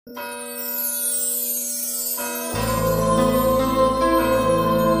Mi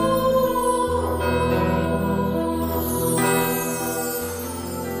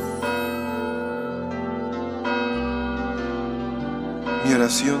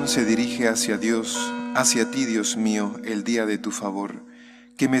oración se dirige hacia Dios, hacia ti, Dios mío, el día de tu favor.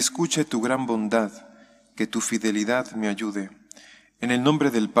 Que me escuche tu gran bondad, que tu fidelidad me ayude. En el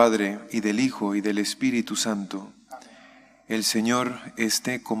nombre del Padre, y del Hijo, y del Espíritu Santo. El Señor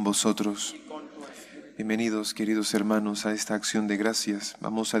esté con vosotros. Bienvenidos, queridos hermanos, a esta acción de gracias.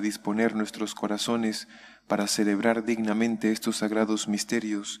 Vamos a disponer nuestros corazones para celebrar dignamente estos sagrados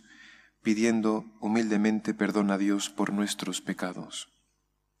misterios, pidiendo humildemente perdón a Dios por nuestros pecados.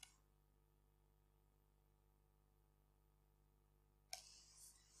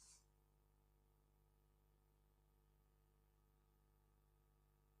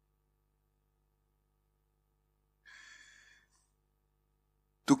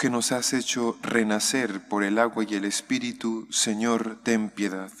 Tú que nos has hecho renacer por el agua y el Espíritu, Señor, ten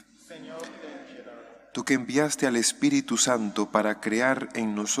piedad. Tú que enviaste al Espíritu Santo para crear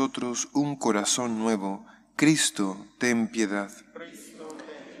en nosotros un corazón nuevo, Cristo, ten piedad.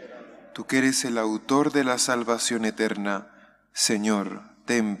 Tú que eres el autor de la salvación eterna, Señor,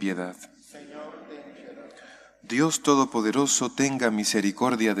 ten piedad. Dios Todopoderoso, tenga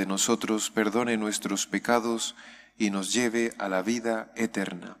misericordia de nosotros, perdone nuestros pecados y nos lleve a la vida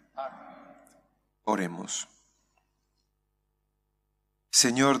eterna. Oremos.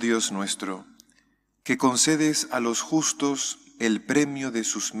 Señor Dios nuestro, que concedes a los justos el premio de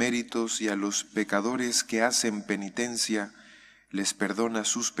sus méritos y a los pecadores que hacen penitencia les perdona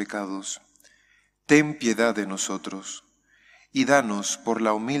sus pecados, ten piedad de nosotros y danos por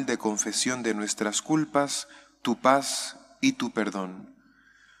la humilde confesión de nuestras culpas tu paz y tu perdón.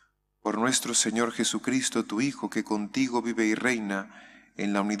 Por nuestro Señor Jesucristo, tu Hijo, que contigo vive y reina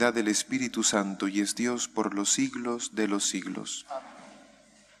en la unidad del Espíritu Santo y es Dios por los siglos de los siglos.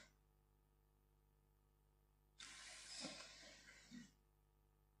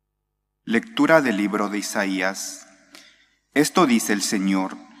 Lectura del libro de Isaías. Esto dice el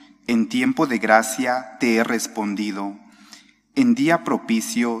Señor: en tiempo de gracia te he respondido, en día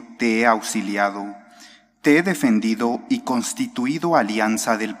propicio te he auxiliado, te he defendido y constituido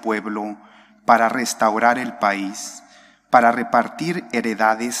alianza del pueblo para restaurar el país, para repartir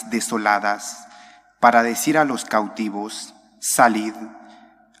heredades desoladas, para decir a los cautivos, salid,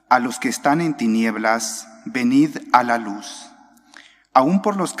 a los que están en tinieblas, venid a la luz. Aún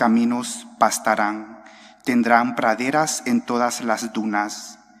por los caminos pastarán, tendrán praderas en todas las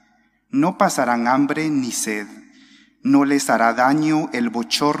dunas. No pasarán hambre ni sed, no les hará daño el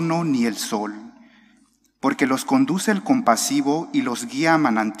bochorno ni el sol, porque los conduce el compasivo y los guía a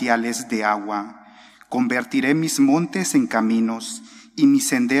manantiales de agua. Convertiré mis montes en caminos y mis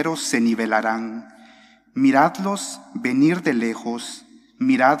senderos se nivelarán. Miradlos venir de lejos,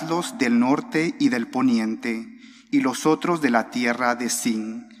 miradlos del norte y del poniente, y los otros de la tierra de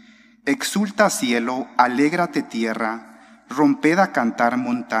Sin. Exulta cielo, alégrate tierra, romped a cantar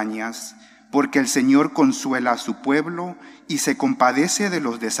montañas, porque el Señor consuela a su pueblo y se compadece de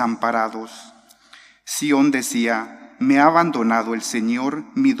los desamparados. Sión decía, me ha abandonado el Señor,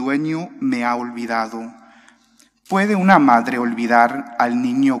 mi dueño me ha olvidado. ¿Puede una madre olvidar al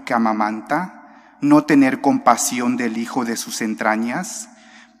niño que amamanta, no tener compasión del hijo de sus entrañas?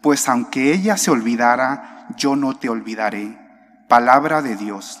 Pues aunque ella se olvidara, yo no te olvidaré. Palabra de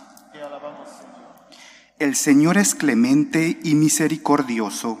Dios. Te alabamos, Señor. El Señor es clemente y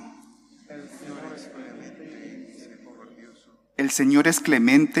misericordioso. El Señor es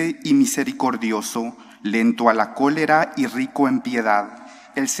clemente y misericordioso, lento a la cólera y rico en piedad.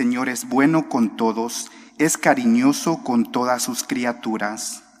 El Señor es bueno con todos, es cariñoso con todas sus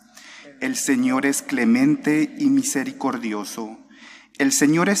criaturas. El Señor es clemente y misericordioso. El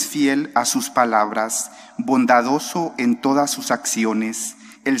Señor es fiel a sus palabras, bondadoso en todas sus acciones.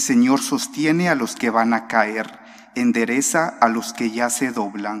 El Señor sostiene a los que van a caer, endereza a los que ya se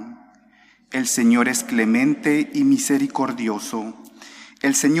doblan. El Señor es clemente y misericordioso.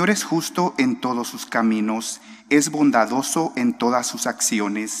 El Señor es justo en todos sus caminos, es bondadoso en todas sus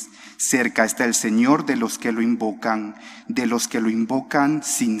acciones. Cerca está el Señor de los que lo invocan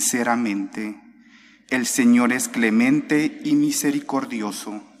sinceramente. El Señor es clemente y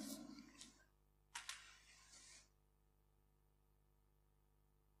misericordioso.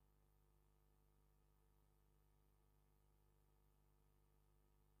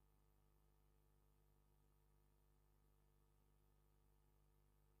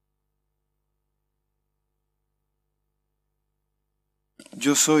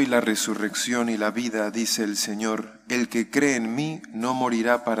 Yo soy la resurrección y la vida, dice el Señor. El que cree en mí no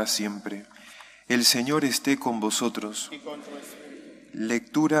morirá para siempre. El Señor esté con vosotros.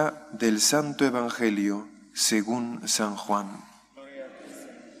 Lectura del Santo Evangelio según San Juan.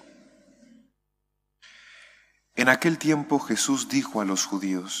 En aquel tiempo Jesús dijo a los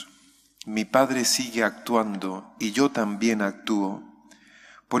judíos: Mi Padre sigue actuando y yo también actúo.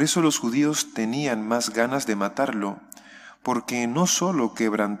 Por eso los judíos tenían más ganas de matarlo, porque no solo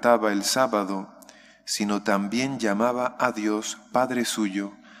quebrantaba el sábado, sino también llamaba a Dios Padre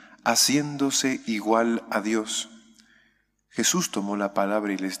suyo, haciéndose igual a Dios. Jesús tomó la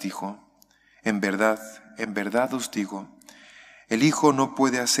palabra y les dijo: en verdad os digo, el Hijo no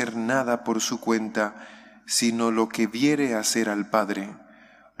puede hacer nada por su cuenta, sino lo que viere hacer al Padre.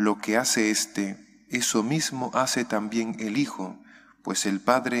 Lo que hace éste, eso mismo hace también el Hijo, pues el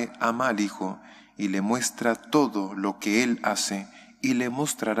Padre ama al Hijo y le muestra todo lo que Él hace, y le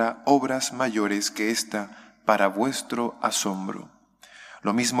mostrará obras mayores que ésta para vuestro asombro.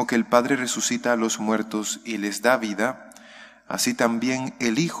 Lo mismo que el Padre resucita a los muertos y les da vida, así también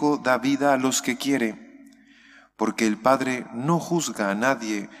el Hijo da vida a los que quiere. Porque el Padre no juzga a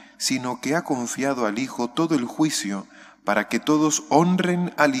nadie, sino que ha confiado al Hijo todo el juicio, para que todos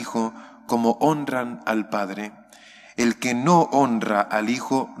honren al Hijo como honran al Padre. El que no honra al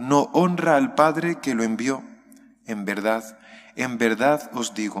Hijo, no honra al Padre que lo envió. En verdad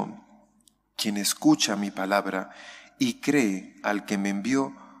os digo, quien escucha mi palabra y cree al que me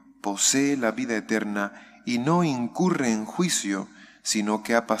envió, posee la vida eterna y no incurre en juicio, sino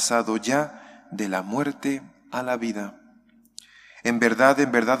que ha pasado ya de la muerte a la vida. En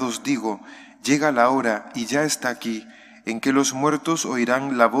verdad os digo, llega la hora, y ya está aquí, en que los muertos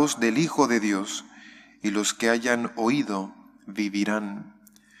oirán la voz del Hijo de Dios, y los que hayan oído vivirán.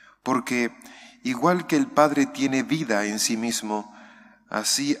 Porque igual que el Padre tiene vida en sí mismo,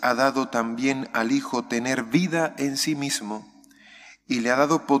 así ha dado también al Hijo tener vida en sí mismo, y le ha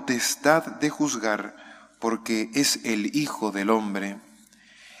dado potestad de juzgar, porque es el Hijo del Hombre.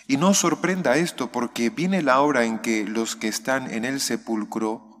 Y no os sorprenda esto, porque viene la hora en que los que están en el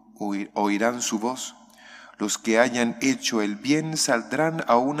sepulcro oirán su voz. Los que hayan hecho el bien saldrán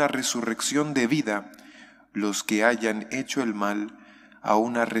a una resurrección de vida, los que hayan hecho el mal a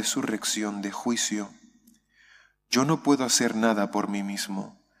una resurrección de juicio. Yo no puedo hacer nada por mí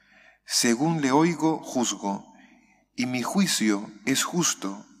mismo. Según le oigo, juzgo, y mi juicio es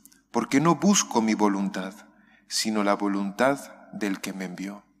justo, porque no busco mi voluntad, sino la voluntad del que me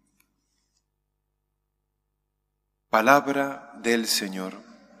envió. Palabra del Señor.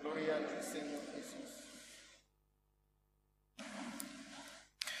 Gloria a ti, Señor Jesús.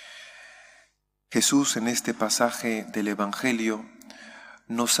 Jesús, en este pasaje del Evangelio,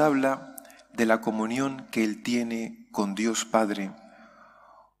 nos habla de la comunión que Él tiene con Dios Padre.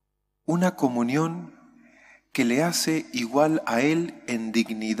 Una comunión que le hace igual a Él en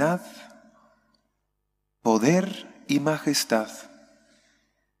dignidad, poder y majestad.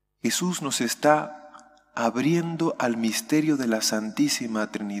 Jesús nos está abriendo al misterio de la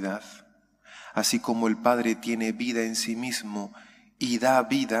Santísima Trinidad. Así como el Padre tiene vida en sí mismo y da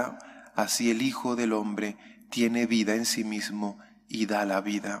vida, así el Hijo del Hombre tiene vida en sí mismo y da la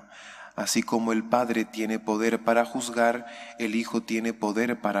vida. Así como el Padre tiene poder para juzgar, el Hijo tiene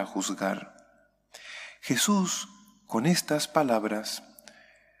poder para juzgar. Jesús, con estas palabras,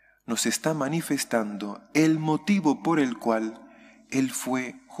 nos está manifestando el motivo por el cual Él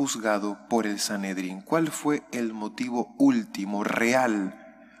fue juzgado por el Sanedrín. ¿Cuál fue el motivo último, real,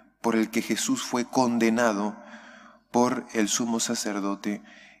 por el que Jesús fue condenado por el sumo sacerdote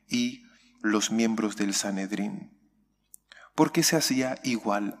y los miembros del Sanedrín? Porque se hacía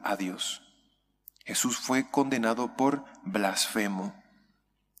igual a Dios. Jesús fue condenado por blasfemo.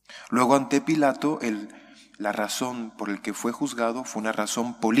 Luego, ante Pilato, la razón por la que fue juzgado fue una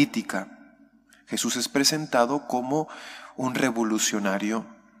razón política. Jesús es presentado como un revolucionario,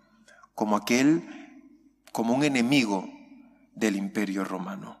 como un enemigo del Imperio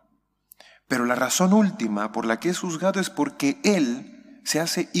Romano. Pero la razón última por la que es juzgado es porque Él se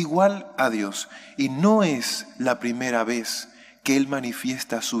hace igual a Dios, y no es la primera vez que Él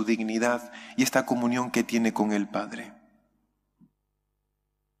manifiesta su dignidad y esta comunión que tiene con el Padre.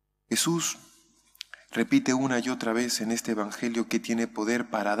 Jesús repite una y otra vez en este Evangelio que tiene poder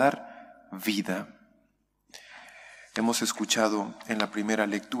para dar vida. Hemos escuchado en la primera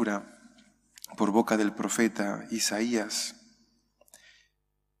lectura, por boca del profeta Isaías,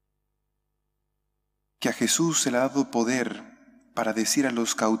 que a Jesús se le ha dado poder para decir a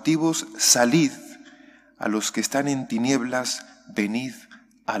los cautivos: salid, a los que están en tinieblas, venid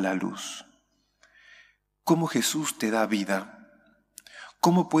a la luz. ¿Cómo Jesús te da vida?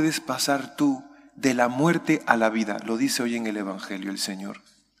 ¿Cómo puedes pasar tú de la muerte a la vida? Lo dice hoy en el Evangelio el Señor.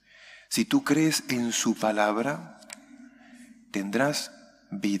 Si tú crees en su palabra, tendrás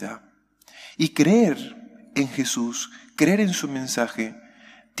vida. Y creer en Jesús, creer en su mensaje,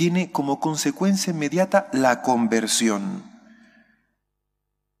 tiene como consecuencia inmediata la conversión.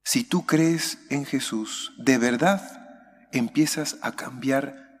 Si tú crees en Jesús, de verdad empiezas a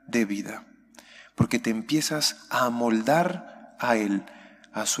cambiar de vida, porque te empiezas a amoldar a Él,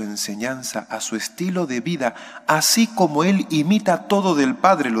 a su enseñanza, a su estilo de vida, así como Él imita todo del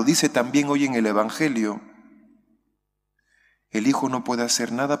Padre, lo dice también hoy en el Evangelio. El Hijo no puede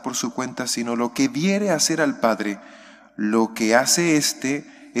hacer nada por su cuenta, sino lo que viere hacer al Padre. Lo que hace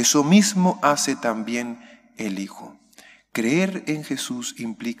éste, eso mismo hace también el Hijo. Creer en Jesús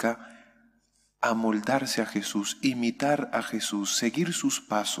implica amoldarse a Jesús, imitar a Jesús, seguir sus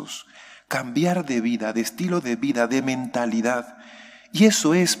pasos, cambiar de vida, de estilo de vida, de mentalidad. Y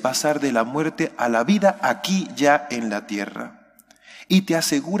eso es pasar de la muerte a la vida aquí ya en la tierra. Y te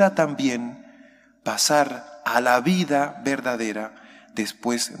asegura también pasar a la vida verdadera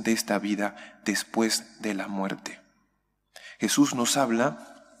después de esta vida, después de la muerte. Jesús nos habla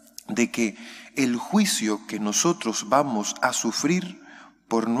de que el juicio que nosotros vamos a sufrir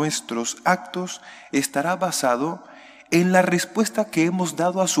por nuestros actos estará basado en la respuesta que hemos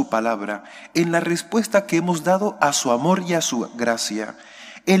dado a su palabra, en la respuesta que hemos dado a su amor y a su gracia.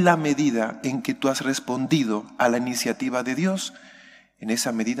 En la medida en que tú has respondido a la iniciativa de Dios, en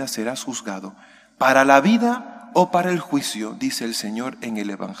esa medida serás juzgado para la vida o para el juicio, dice el Señor en el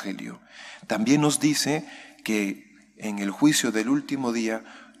Evangelio. También nos dice que en el juicio del último día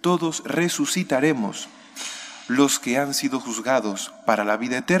todos resucitaremos, los que han sido juzgados para la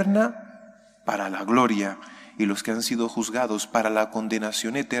vida eterna, para la gloria, y los que han sido juzgados para la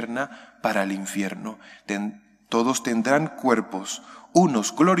condenación eterna, para el infierno. Todos tendrán cuerpos,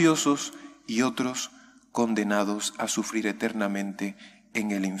 unos gloriosos y otros condenados a sufrir eternamente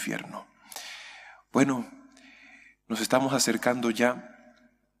en el infierno. Bueno, nos estamos acercando ya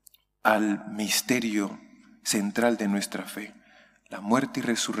al misterio central de nuestra fe, la muerte y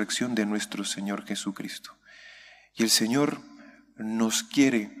resurrección de nuestro Señor Jesucristo. Y el Señor nos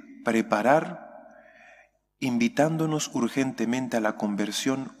quiere preparar, invitándonos urgentemente a la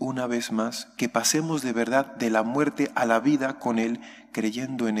conversión una vez más, que pasemos de verdad de la muerte a la vida con Él,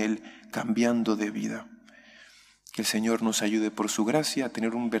 creyendo en Él, cambiando de vida. Que el Señor nos ayude por su gracia a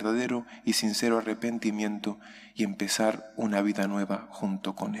tener un verdadero y sincero arrepentimiento y empezar una vida nueva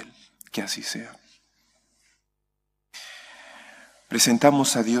junto con Él. Que así sea.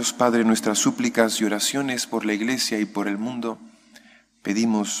 Presentamos a Dios Padre nuestras súplicas y oraciones por la Iglesia y por el mundo.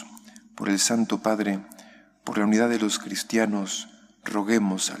 Pedimos por el Santo Padre, por la unidad de los cristianos,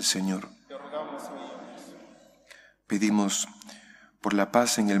 roguemos al Señor. Pedimos por la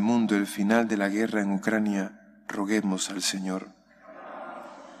paz en el mundo, el final de la guerra en Ucrania, roguemos al Señor.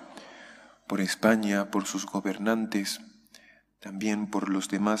 Por España, por sus gobernantes, también por los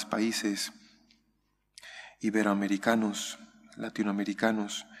demás países iberoamericanos,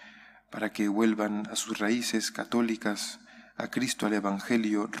 latinoamericanos, para que vuelvan a sus raíces católicas, a Cristo, al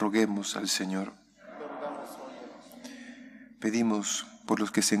Evangelio, roguemos al Señor. Pedimos por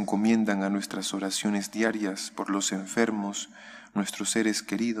los que se encomiendan a nuestras oraciones diarias, por los enfermos, nuestros seres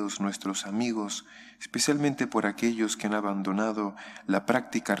queridos, nuestros amigos, especialmente por aquellos que han abandonado la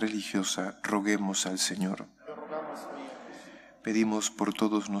práctica religiosa, roguemos al Señor. Pedimos por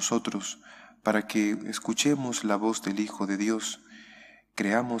todos nosotros, para que escuchemos la voz del Hijo de Dios,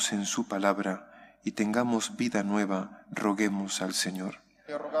 creamos en su palabra y tengamos vida nueva, roguemos al Señor.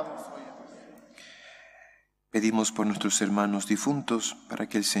 Pedimos por nuestros hermanos difuntos, para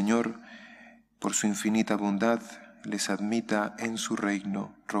que el Señor, por su infinita bondad, les admita en su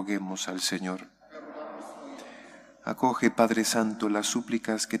reino, roguemos al Señor. Acoge, Padre Santo, las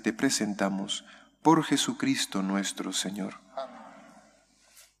súplicas que te presentamos por Jesucristo nuestro Señor.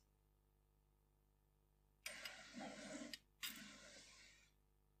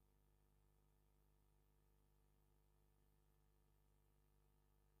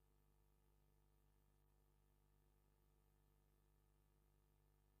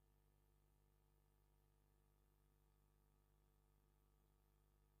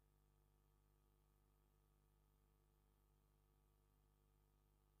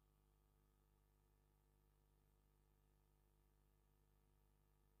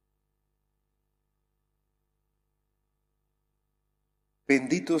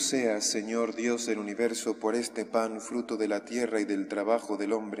 Bendito seas, Señor Dios del universo, por este pan, fruto de la tierra y del trabajo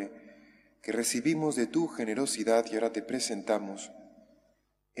del hombre, que recibimos de tu generosidad y ahora te presentamos.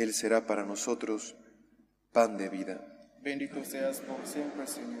 Él será para nosotros pan de vida. Bendito seas por siempre,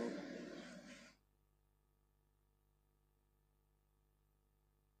 Señor.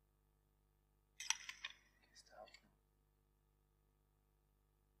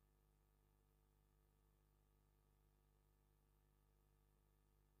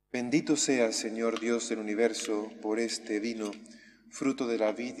 Bendito seas, Señor Dios del universo, por este vino, fruto de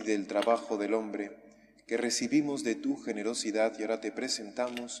la vid y del trabajo del hombre, que recibimos de tu generosidad y ahora te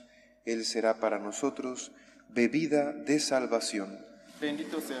presentamos. Él será para nosotros bebida de salvación.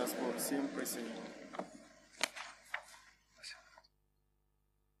 Bendito seas por siempre, Señor.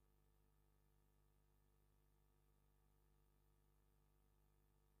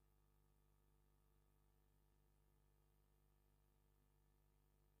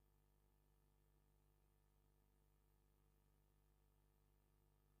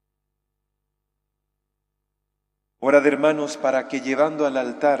 Orad, hermanos, para que llevando al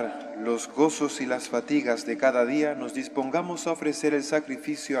altar los gozos y las fatigas de cada día, nos dispongamos a ofrecer el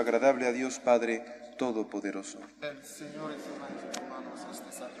sacrificio agradable a Dios Padre Todopoderoso. El Señor es en tus manos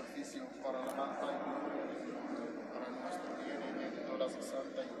este sacrificio para la alta y gloria de Dios, para nuestro bien y bien de toda su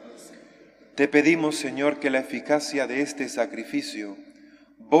santa iglesia. Te pedimos, Señor, que la eficacia de este sacrificio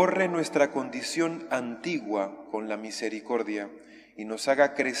borre nuestra condición antigua con la misericordia y nos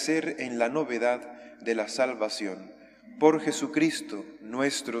haga crecer en la novedad de la salvación. Por Jesucristo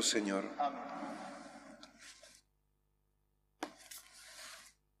nuestro Señor. Amén.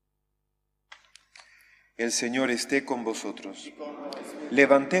 El Señor esté con vosotros.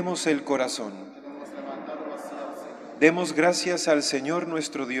 Levantemos el corazón. Demos gracias al Señor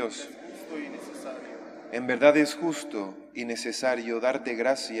nuestro Dios. En verdad es justo y necesario darte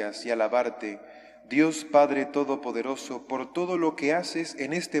gracias y alabarte, Dios Padre Todopoderoso, por todo lo que haces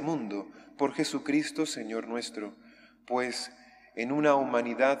en este mundo, por Jesucristo Señor nuestro, pues en una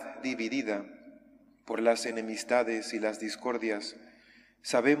humanidad dividida por las enemistades y las discordias,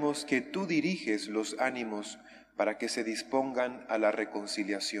 sabemos que tú diriges los ánimos para que se dispongan a la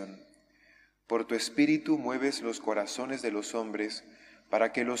reconciliación. Por tu Espíritu mueves los corazones de los hombres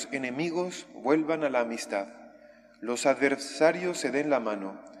para que los enemigos vuelvan a la amistad, los adversarios se den la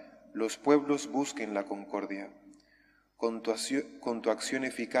mano, los pueblos busquen la concordia. Con tu acción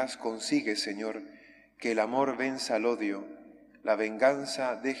eficaz consigue, Señor, que el amor venza al odio, la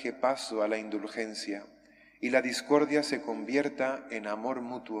venganza deje paso a la indulgencia y la discordia se convierta en amor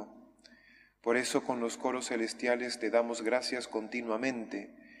mutuo. Por eso con los coros celestiales te damos gracias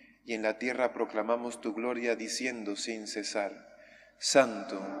continuamente y en la tierra proclamamos tu gloria diciendo sin cesar: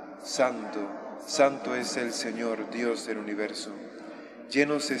 Santo, Santo, Santo es el Señor, Dios del universo.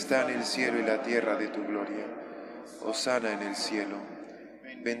 Llenos están el cielo y la tierra de tu gloria. Hosana en el cielo.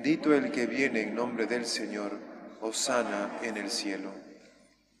 Bendito el que viene en nombre del Señor. Hosana en el cielo.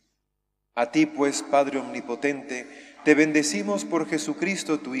 A ti, pues, Padre omnipotente, te bendecimos por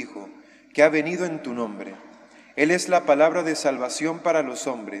Jesucristo tu Hijo, que ha venido en tu nombre. Él es la palabra de salvación para los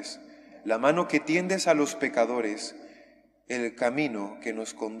hombres, la mano que tiendes a los pecadores, el camino que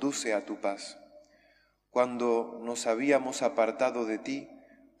nos conduce a tu paz. Cuando nos habíamos apartado de ti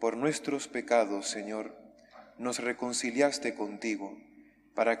por nuestros pecados, Señor, nos reconciliaste contigo,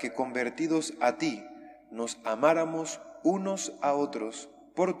 para que convertidos a ti nos amáramos unos a otros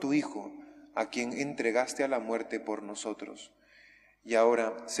por tu Hijo, a quien entregaste a la muerte por nosotros. Y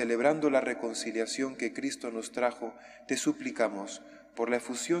ahora, celebrando la reconciliación que Cristo nos trajo, te suplicamos, por la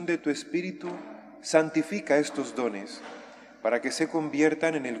efusión de tu Espíritu, santifica estos dones, para que se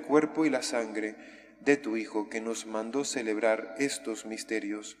conviertan en el cuerpo y la sangre de tu Hijo, que nos mandó celebrar estos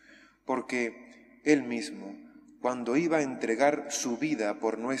misterios, porque Él mismo, cuando iba a entregar su vida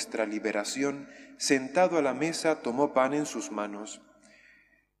por nuestra liberación, sentado a la mesa, tomó pan en sus manos,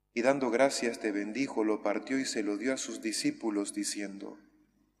 y dando gracias te bendijo, lo partió y se lo dio a sus discípulos, diciendo: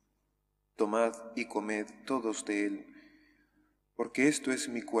 Tomad y comed todos de él, porque esto es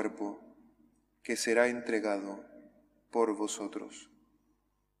mi cuerpo, que será entregado por vosotros.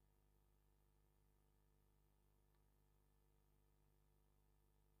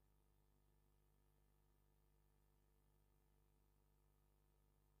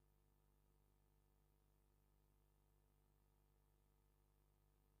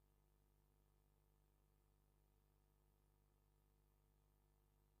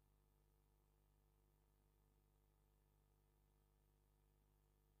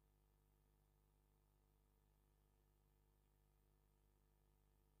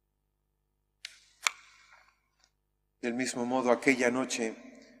 Del mismo modo, aquella noche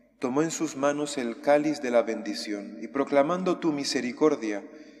tomó en sus manos el cáliz de la bendición y proclamando tu misericordia,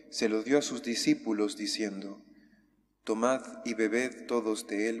 se lo dio a sus discípulos diciendo: Tomad y bebed todos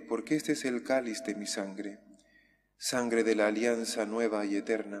de él, porque este es el cáliz de mi sangre. sangre de la alianza nueva y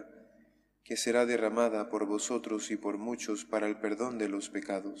eterna, que será derramada por vosotros y por muchos para el perdón de los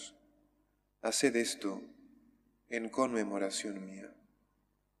pecados. Haced esto en conmemoración mía.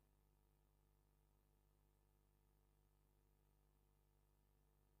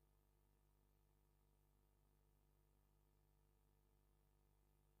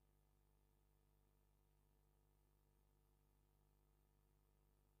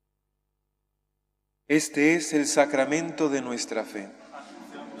 Este es el sacramento de nuestra fe.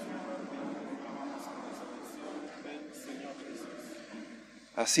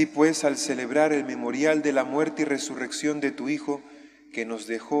 Así pues, al celebrar el memorial de la muerte y resurrección de tu Hijo, que nos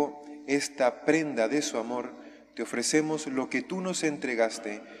dejó esta prenda de su amor, te ofrecemos lo que tú nos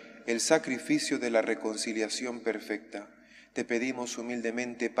entregaste, el sacrificio de la reconciliación perfecta. Te pedimos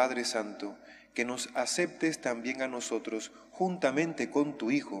humildemente, Padre Santo, que nos aceptes también a nosotros, juntamente con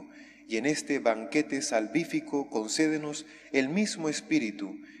tu Hijo, y en este banquete salvífico concédenos el mismo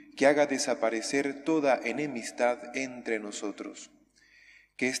Espíritu que haga desaparecer toda enemistad entre nosotros.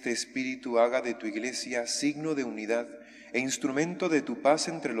 Que este Espíritu haga de tu Iglesia signo de unidad e instrumento de tu paz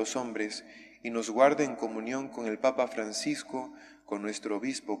entre los hombres y nos guarde en comunión con el Papa Francisco, con nuestro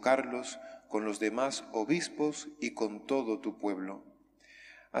obispo Carlos, con los demás obispos y con todo tu pueblo.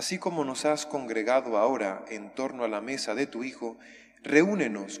 Así como nos has congregado ahora en torno a la mesa de tu Hijo,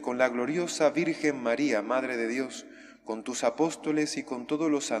 reúnenos con la gloriosa Virgen María, Madre de Dios, con tus apóstoles y con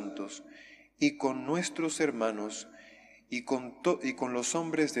todos los santos, y con nuestros hermanos, y con los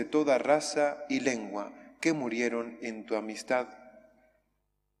hombres de toda raza y lengua que murieron en tu amistad,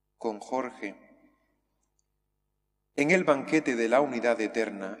 con Jorge, en el banquete de la unidad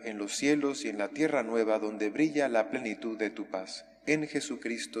eterna, en los cielos y en la tierra nueva, donde brilla la plenitud de tu paz, en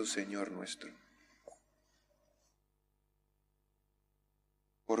Jesucristo, Señor nuestro.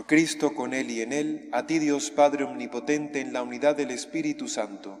 Por Cristo, con Él y en Él, a ti Dios Padre Omnipotente, en la unidad del Espíritu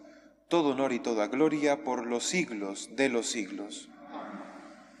Santo, todo honor y toda gloria por los siglos de los siglos.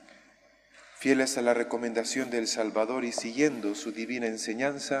 Fieles a la recomendación del Salvador y siguiendo su divina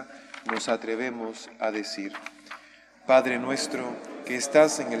enseñanza, nos atrevemos a decir: Padre nuestro que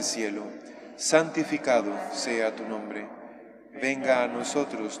estás en el cielo, santificado sea tu nombre. Venga a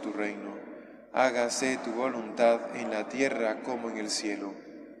nosotros tu reino. Hágase tu voluntad en la tierra como en el cielo.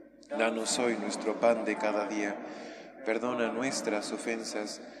 Danos hoy nuestro pan de cada día. Perdona nuestras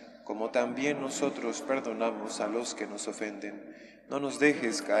ofensas, como también nosotros perdonamos a los que nos ofenden. No nos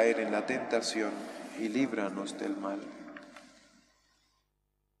dejes caer en la tentación y líbranos del mal.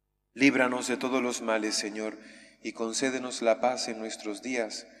 Líbranos de todos los males, Señor, y concédenos la paz en nuestros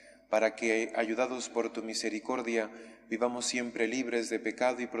días, para que, ayudados por tu misericordia, vivamos siempre libres de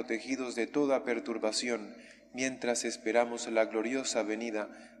pecado y protegidos de toda perturbación, mientras esperamos la gloriosa venida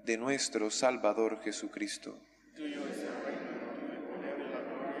de nuestro Salvador Jesucristo.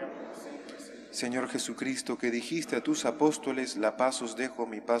 Señor Jesucristo, que dijiste a tus apóstoles: la paz os dejo,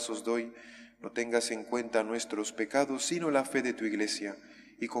 mi paz os doy, no tengas en cuenta nuestros pecados, sino la fe de tu Iglesia,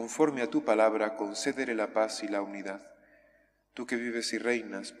 y conforme a tu palabra concédele la paz y la unidad. Tú que vives y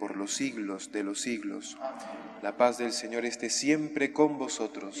reinas por los siglos de los siglos, la paz del Señor esté siempre con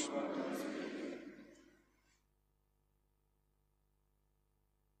vosotros.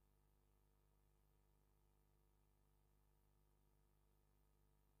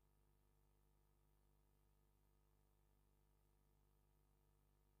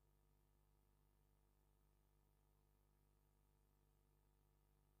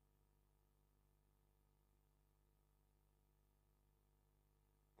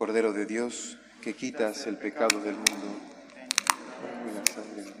 Cordero de Dios, que quitas el pecado del mundo, y la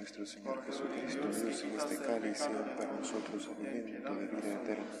sangre de nuestro Señor Jesucristo, Dios, en este cáliz sea para nosotros alimento de vida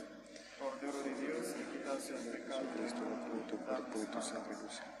eterna. Cordero de Dios, que quitas el pecado del Jesucristo, mundo, tu cuerpo y tu sangre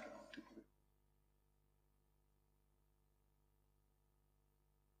nos sirvan.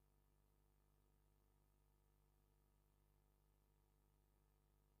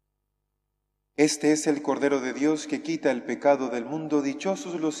 Este es el Cordero de Dios que quita el pecado del mundo.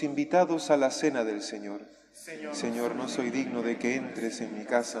 Dichosos los invitados a la cena del Señor. Señor, no soy digno de que entres en mi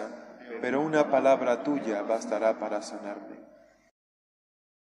casa, pero una palabra tuya bastará para sanarme.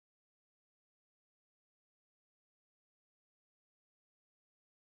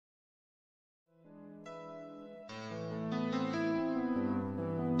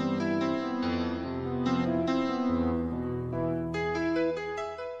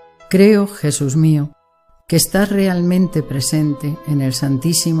 Creo, Jesús mío, que estás realmente presente en el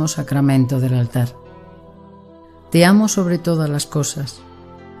Santísimo Sacramento del altar. Te amo sobre todas las cosas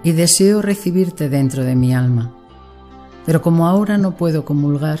y deseo recibirte dentro de mi alma, pero como ahora no puedo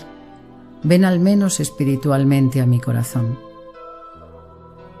comulgar, ven al menos espiritualmente a mi corazón.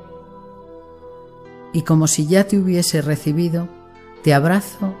 Y como si ya te hubiese recibido, te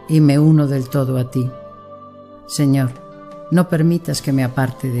abrazo y me uno del todo a ti. Señor, no permitas que me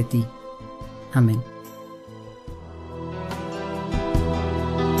aparte de ti. Amén.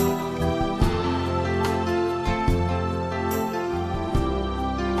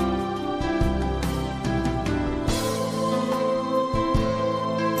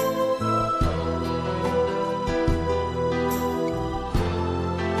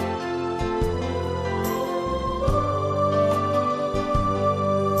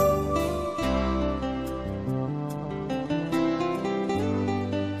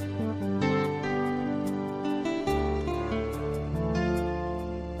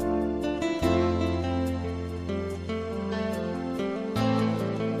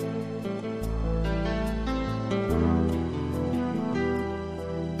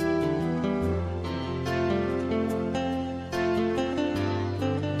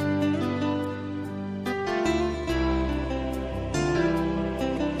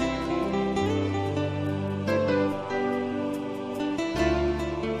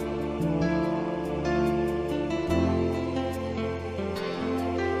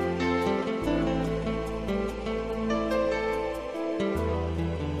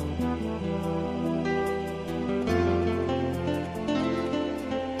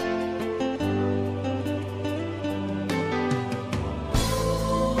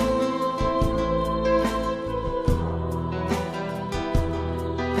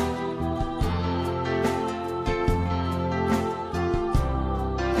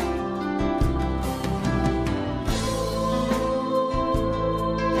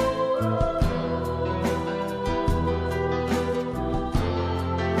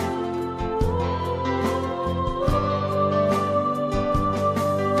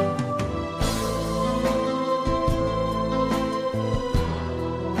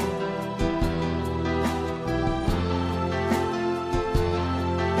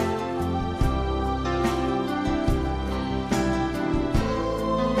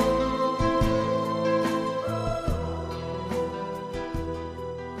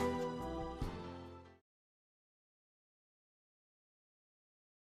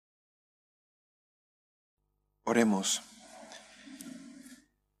 Oremos.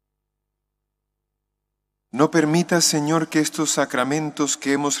 No permitas, Señor, que estos sacramentos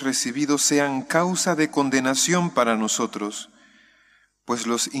que hemos recibido sean causa de condenación para nosotros, pues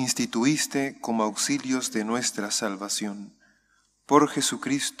los instituiste como auxilios de nuestra salvación. Por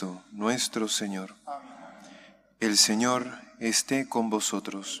Jesucristo nuestro Señor. El Señor esté con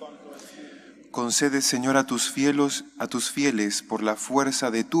vosotros. Concede, Señor, a tus fieles, por la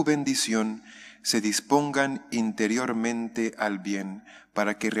fuerza de tu bendición, se dispongan interiormente al bien,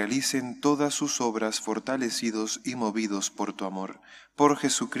 para que realicen todas sus obras fortalecidos y movidos por tu amor. Por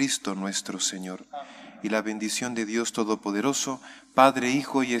Jesucristo nuestro Señor. Y la bendición de Dios Todopoderoso, Padre,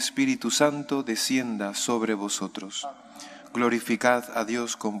 Hijo y Espíritu Santo, descienda sobre vosotros. Glorificad a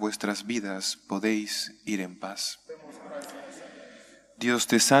Dios con vuestras vidas, podéis ir en paz. Dios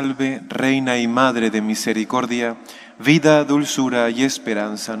te salve, Reina y Madre de misericordia, vida, dulzura y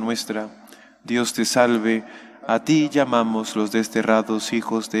esperanza nuestra. Dios te salve, a ti llamamos los desterrados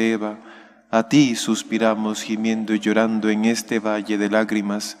hijos de Eva, a ti suspiramos gimiendo y llorando en este valle de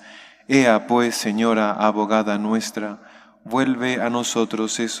lágrimas. Ea pues, Señora, abogada nuestra, vuelve a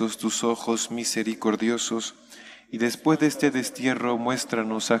nosotros esos tus ojos misericordiosos, y después de este destierro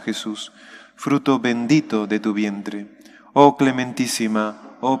muéstranos a Jesús, fruto bendito de tu vientre. Oh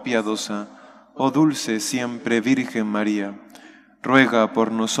clementísima, oh piadosa, oh dulce siempre Virgen María, ruega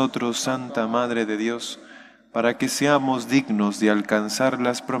por nosotros, Santa Madre de Dios, para que seamos dignos de alcanzar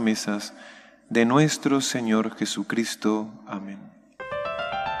las promesas de nuestro Señor Jesucristo. Amén.